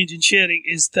big change in sharing,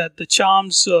 is that the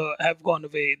charms have gone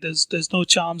away. There's no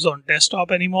charms on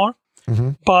desktop anymore.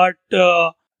 Mm-hmm. But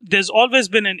there's always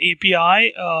been an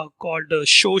API called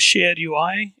Show Share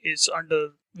UI. It's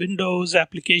under Windows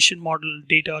Application Model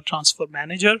Data Transfer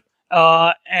Manager.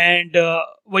 And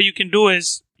what you can do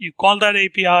is you call that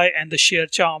API and the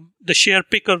share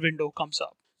picker window comes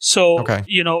up. So, Okay.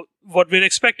 what we're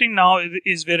expecting now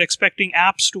is we're expecting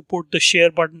apps to put the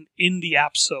share button in the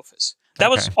app surface.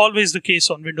 That was Okay. always the case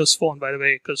on Windows Phone, by the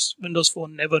way, because Windows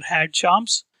Phone never had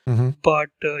charms. Mhm. But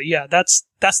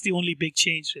that's the only big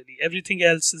change, really. Everything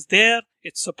else is there.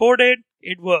 It's supported.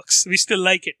 It works. We still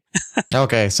like it.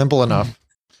 Okay, simple enough.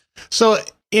 So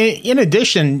in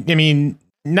addition, I mean,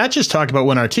 not just talk about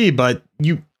WinRT, but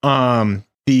you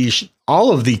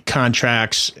all of the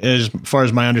contracts, as far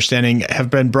as my understanding, have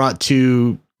been brought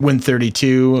to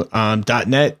Win32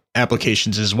 .NET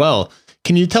applications as well.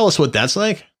 Can you tell us what that's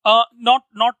like?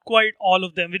 Not quite all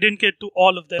of them. We didn't get to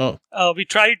all of them. We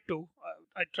tried to.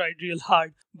 I tried real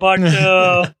hard, but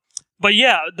but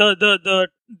yeah,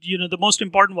 the most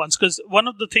important ones, because one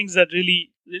of the things that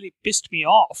really pissed me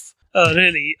off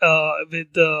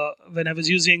with when I was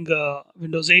using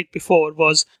Windows 8 before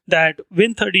was that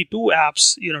Win32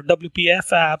 apps,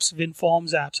 WPF apps,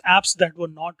 WinForms apps that were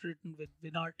not written with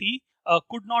WinRT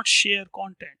could not share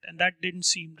content, and that didn't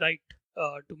seem right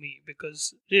to me,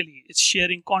 because really it's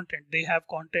sharing content. They have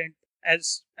content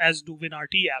as do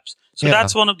WinRT apps. So Yeah.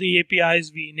 that's one of the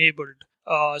APIs we enabled.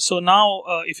 So now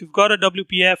if you've got a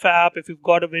WPF app, if you've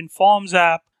got a WinForms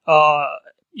app,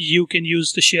 you can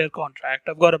use the share contract.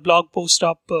 I've got a blog post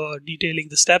up detailing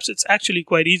the steps. It's actually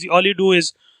quite easy. All you do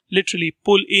is literally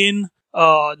pull in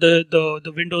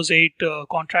the Windows 8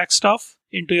 contract stuff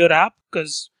into your app,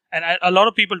 and a lot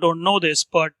of people don't know this,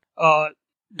 but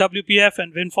WPF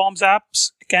and WinForms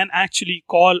apps can actually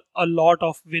call a lot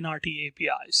of WinRT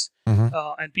APIs. Mhm.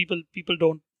 And people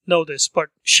don't know this, but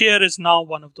share is now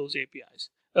one of those APIs.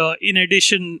 In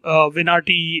addition,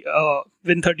 WinRT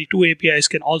Win32 APIs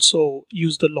can also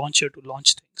use the launcher to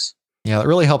launch things. Yeah, that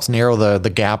really helps narrow the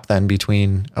gap then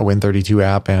between a Win32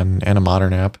 app and a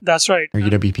modern app That's right. or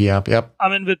UWP app. Yep. I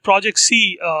mean, with Project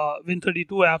C,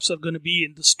 Win32 apps are going to be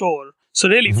in the store. So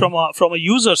really, from a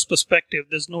user's perspective,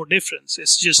 there's no difference.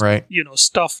 It's just Right.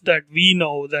 Stuff that we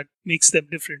know that makes them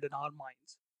different in our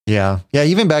minds. Yeah. Yeah.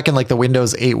 Even back in like the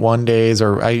Windows 8.1 days,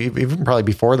 or even probably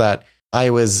before that, I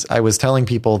was telling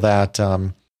people that,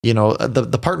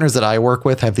 the partners that I work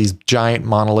with have these giant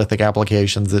monolithic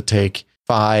applications that take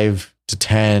 5 to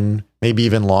 10, maybe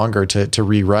even longer to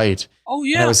rewrite. Oh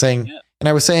yeah. And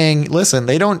I was saying, listen,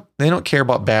 they don't care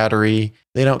about battery.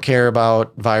 They don't care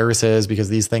about viruses because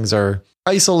these things are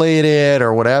isolated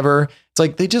or whatever. It's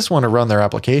like they just want to run their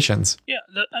applications. Yeah.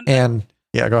 And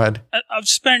yeah, go ahead. I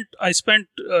spent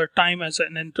time as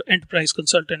an enterprise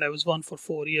consultant. I was one for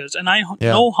 4 years, and I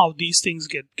know how these things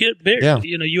get built. Yeah.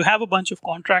 You have a bunch of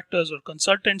contractors or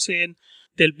consultants in.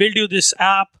 They'll build you this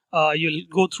app. You'll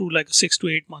go through like a 6 to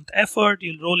 8 month effort.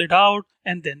 You'll roll it out,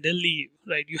 and then they'll leave.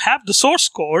 Right? You have the source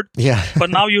code, Yeah. but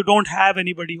now you don't have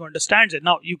anybody who understands it.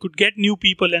 Now you could get new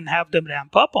people and have them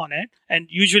ramp up on it. And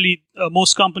usually,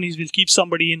 most companies will keep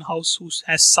somebody in house who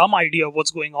has some idea of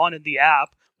what's going on in the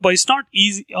app. But it's not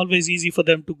always easy for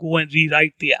them to go and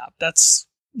rewrite the app. That's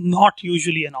not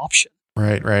usually an option.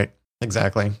 Right.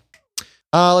 Exactly.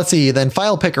 Let's see. Then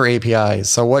file picker APIs.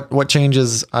 So what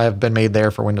changes have been made there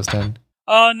for Windows 10?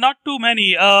 Not too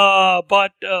many,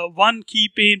 but one key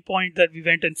pain point that we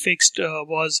went and fixed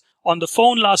was on the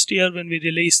phone last year when we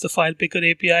released the file picker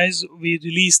APIs. We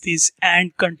released these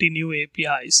and continue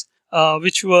APIs,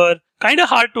 which were kind of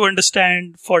hard to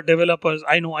understand for developers.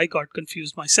 I know I got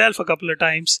confused myself a couple of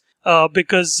times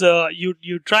because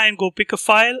you try and go pick a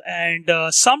file, and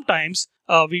sometimes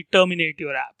we terminate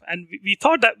your app. And we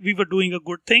thought that we were doing a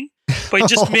good thing, but it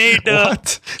just made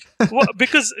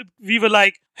because we were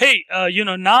like, hey,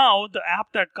 now the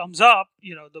app that comes up,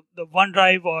 the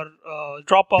OneDrive or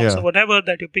Dropbox or whatever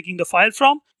that you're picking the file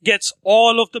from gets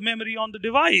all of the memory on the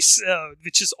device,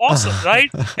 which is awesome, right?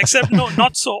 Except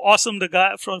not so awesome the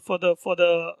guy for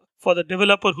the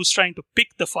developer who's trying to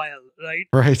pick the file, right?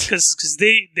 Right. Because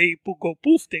they go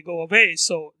poof, they go away.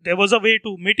 So there was a way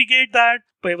to mitigate that,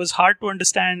 but it was hard to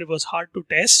understand. It was hard to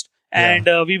test. And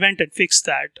we went and fixed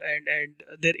that, and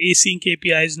they're async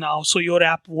APIs now, so your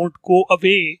app won't go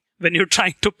away when you're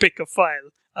trying to pick a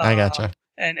file. I gotcha.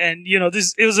 And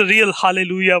it was a real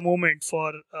hallelujah moment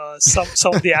for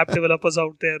some of the app developers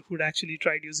out there who'd actually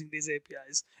tried using these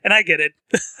APIs, and I get it.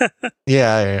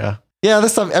 Yeah.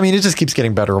 This stuff. I mean, it just keeps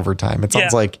getting better over time. It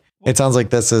sounds like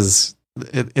this is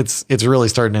it's really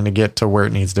starting to get to where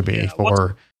it needs to be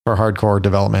for hardcore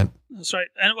development. That's right.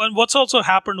 And what's also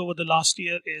happened over the last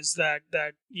year is that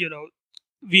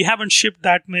we haven't shipped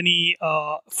that many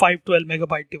 512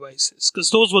 megabyte devices,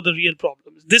 because those were the real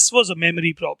problems. This was a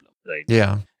memory problem, right?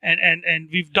 Yeah. and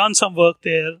we've done some work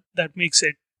there that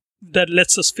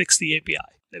lets us fix the API.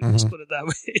 Let me just put it that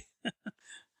way.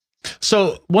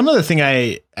 So one other thing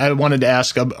I wanted to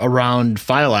ask around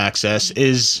file access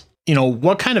is,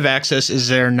 what kind of access is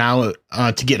there now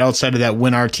to get outside of that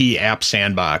WinRT app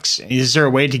sandbox? Is there a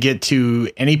way to get to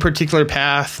any particular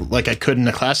path like I could in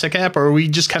the classic app, or are we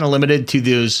just kind of limited to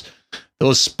those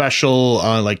special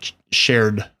like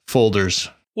shared folders?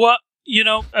 Well,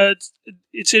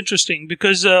 it's interesting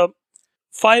because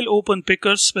file open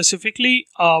pickers specifically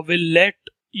will let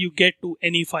you get to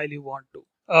any file you want to.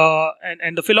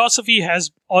 And the philosophy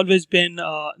has always been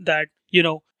that,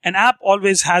 an app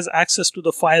always has access to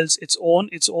the files, its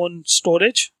own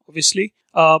storage, obviously.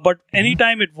 But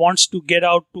anytime it wants to get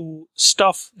out to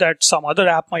stuff that some other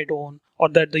app might own or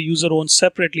that the user owns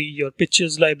separately, your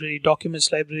pictures library,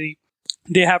 documents library,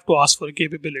 they have to ask for a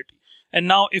capability. And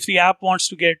now if the app wants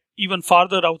to get even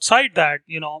farther outside that,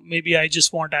 maybe I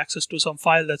just want access to some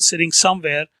file that's sitting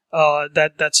somewhere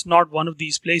that's not one of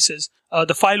these places,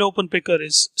 the file open picker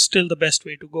is still the best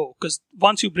way to go. Because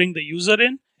once you bring the user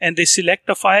in and they select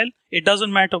a file, it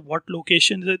doesn't matter what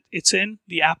location it's in,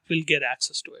 the app will get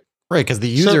access to it. Right, because the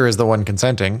user is the one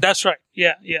consenting. That's right.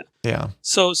 Yeah.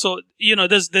 So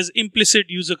there's implicit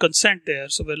user consent there.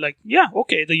 So we're like, yeah,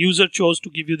 okay, the user chose to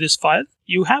give you this file.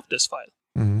 You have this file.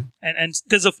 Mm-hmm. And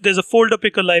there's a folder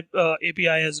picker API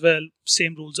as well.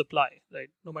 Same rules apply, right?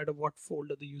 No matter what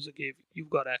folder the user gave, you've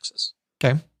got access.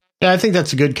 Okay. Yeah, I think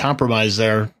that's a good compromise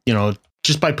there.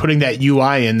 Just by putting that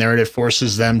UI in there, it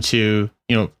forces them to,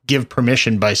 give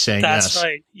permission by saying that's yes. That's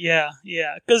right.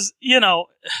 Yeah. Because,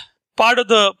 part of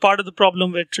the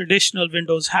problem with traditional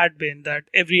Windows had been that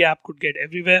every app could get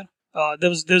everywhere.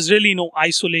 There's really no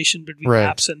isolation between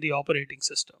apps and the operating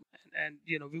system. And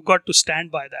we've got to stand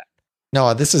by that.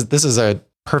 No, this is a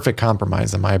perfect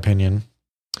compromise in my opinion.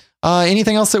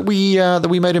 Anything else that we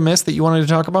might have missed that you wanted to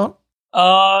talk about?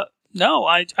 No,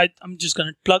 I'm just going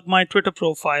to plug my Twitter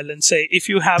profile and say, if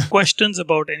you have questions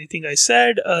about anything I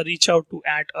said, reach out to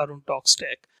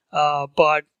 @ArunTalksTech.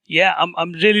 But yeah,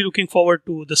 I'm really looking forward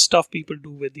to the stuff people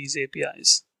do with these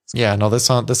APIs. Yeah, no, this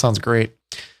sounds great.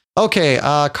 Okay,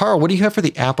 Carl, what do you have for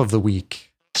the app of the week?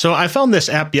 So I found this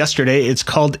app yesterday. It's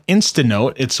called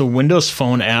Instanote. It's a Windows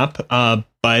Phone app by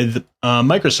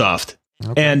Microsoft.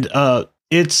 Okay. And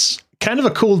it's kind of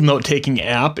a cool note-taking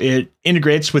app. It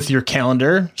integrates with your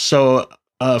calendar. So,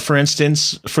 for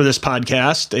instance, for this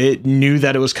podcast, it knew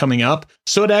that it was coming up.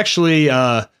 So it actually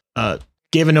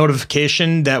gave a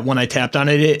notification that when I tapped on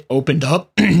it, it opened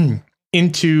up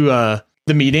into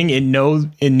the meeting. It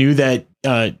knew that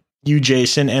you,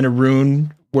 Jason, and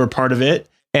Arun were part of it.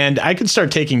 And I could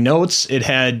start taking notes. It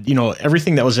had,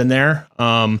 everything that was in there.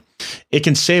 It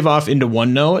can save off into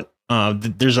OneNote.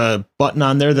 There's a button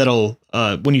on there that'll,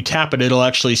 when you tap it, it'll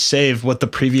actually save what the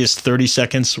previous 30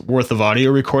 seconds worth of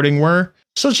audio recording were.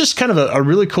 So it's just kind of a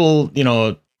really cool,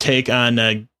 take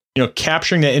on,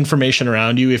 capturing that information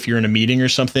around you if you're in a meeting or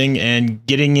something and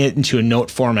getting it into a note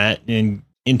format and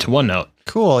into OneNote.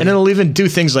 Cool. And it'll even do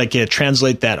things like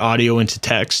translate that audio into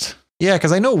text. Yeah,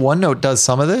 because I know OneNote does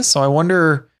some of this, so I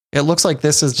wonder, it looks like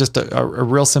this is just a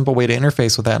real simple way to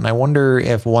interface with that, and I wonder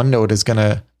if OneNote is going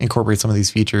to incorporate some of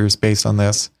these features based on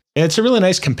this. It's a really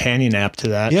nice companion app to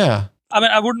that. Yeah. I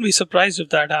mean, I wouldn't be surprised if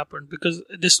that happened, because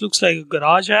this looks like a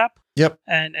Garage app. Yep.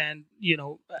 And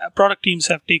product teams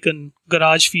have taken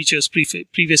Garage features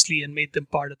previously and made them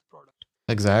part of the product.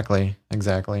 Exactly.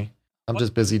 I'm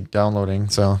just busy downloading,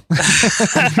 so.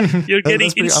 You're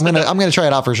getting I'm gonna try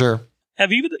it out for sure.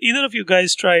 Have either of you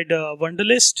guys tried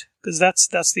Wunderlist? Because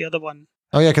that's the other one.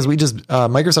 Oh yeah, because we just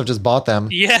Microsoft just bought them.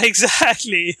 Yeah,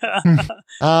 exactly.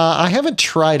 I haven't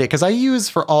tried it because I use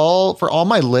for all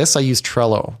my lists I use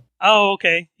Trello. Oh,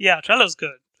 okay. Yeah, Trello's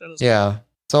good. Yeah.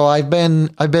 So I've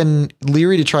been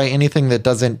leery to try anything that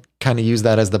doesn't kind of use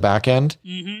that as the back end.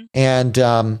 Mm-hmm. And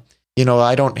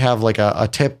I don't have like a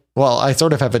tip. Well, I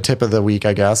sort of have a tip of the week,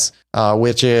 I guess,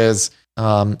 which is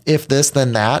if this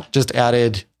then that. Just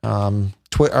added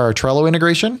Trello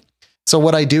integration. So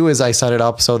what I do is I set it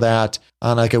up so that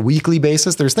on like a weekly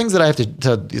basis, there's things that I have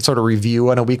to sort of review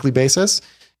on a weekly basis.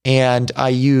 And I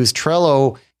use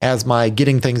Trello as my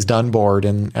getting things done board.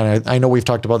 And I know we've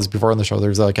talked about this before on the show.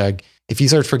 There's like if you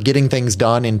search for getting things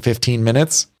done in 15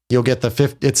 minutes, you'll get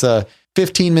it's a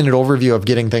 15-minute overview of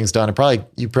getting things done.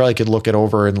 You probably could look it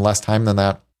over in less time than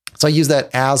that. So I use that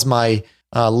as my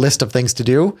list of things to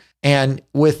do. And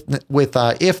with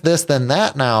if this, then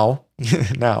that now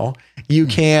you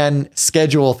can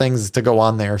schedule things to go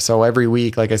on there. So every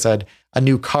week, like I said, a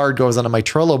new card goes onto my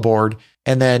Trello board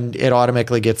and then it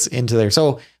automatically gets into there.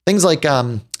 So things like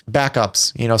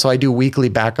backups, so I do weekly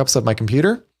backups of my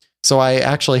computer. So I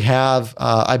actually have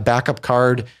a backup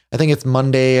card. I think it's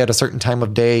Monday at a certain time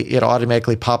of day. It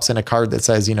automatically pops in a card that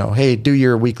says, hey, do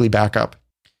your weekly backup.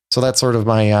 So that's sort of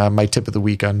my tip of the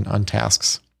week on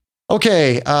tasks.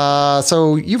 Okay,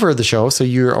 so you've heard the show, so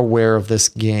you're aware of this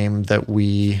game that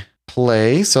we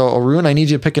play. So Arun, I need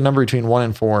you to pick a number between 1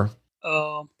 and 4.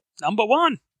 Number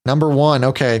 1. Number 1,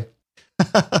 okay.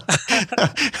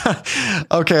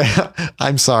 Okay,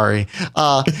 I'm sorry.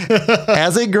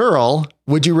 As a girl,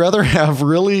 would you rather have a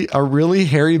really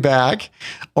hairy back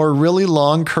or really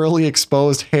long, curly,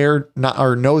 exposed hair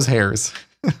or nose hairs?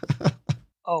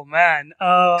 Oh man,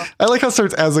 I like how it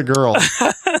starts as a girl.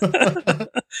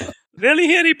 Really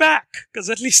hairy back, because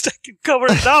at least I can cover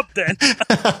it up then.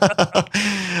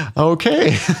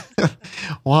 Okay.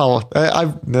 Wow,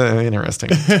 I've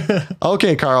interesting.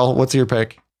 Okay, Carl, what's your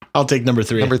pick? I'll take number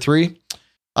 3. Number 3.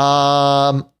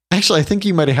 Actually, I think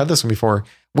you might have had this one before.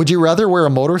 Would you rather wear a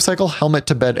motorcycle helmet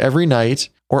to bed every night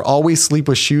or always sleep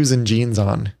with shoes and jeans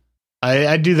on?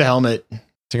 I do the helmet. So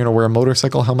you're going to wear a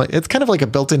motorcycle helmet? It's kind of like a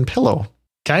built-in pillow.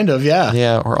 Kind of, yeah.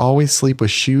 Yeah, or always sleep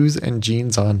with shoes and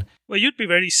jeans on. Well, you'd be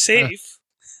very safe.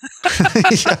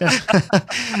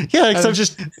 Yeah,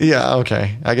 except yeah,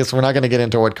 okay. I guess we're not going to get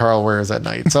into what Carl wears at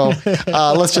night. So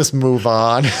let's just move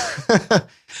on.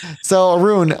 So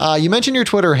Arun, you mentioned your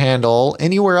Twitter handle.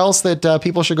 Anywhere else that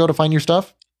people should go to find your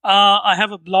stuff? I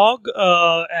have a blog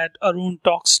at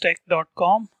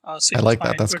aruntalkstech.com. I like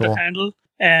that. That's Twitter cool. handle.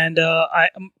 And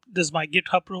there's my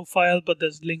GitHub profile, but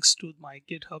there's links to my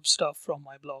GitHub stuff from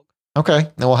my blog. Okay.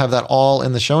 And we'll have that all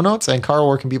in the show notes. And Carl,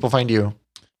 where can people find you?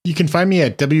 You can find me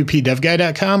at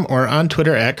wpdevguy.com or on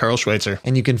Twitter at Carl Schweitzer.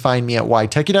 And you can find me at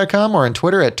ytechie.com or on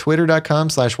Twitter at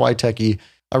twitter.com/ytechie.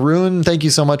 Arun, thank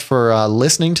you so much for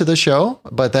listening to the show,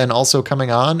 but then also coming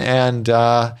on and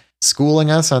schooling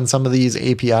us on some of these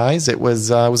APIs. It was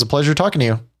a pleasure talking to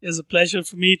you. It was a pleasure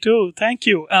for me too. Thank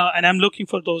you. And I'm looking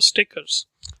for those stickers.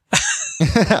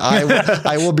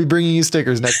 I will be bringing you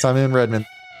stickers next time in Redmond.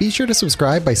 Be sure to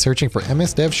subscribe by searching for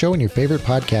MS Dev Show in your favorite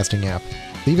podcasting app.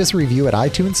 Leave us a review at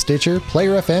iTunes, Stitcher,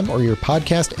 Player FM, or your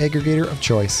podcast aggregator of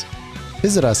choice.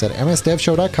 Visit us at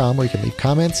msdevshow.com where you can leave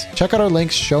comments, check out our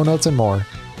links, show notes, and more.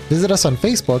 Visit us on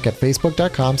Facebook at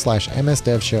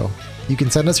facebook.com/msdevshow. You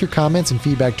can send us your comments and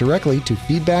feedback directly to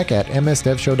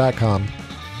feedback@msdevshow.com.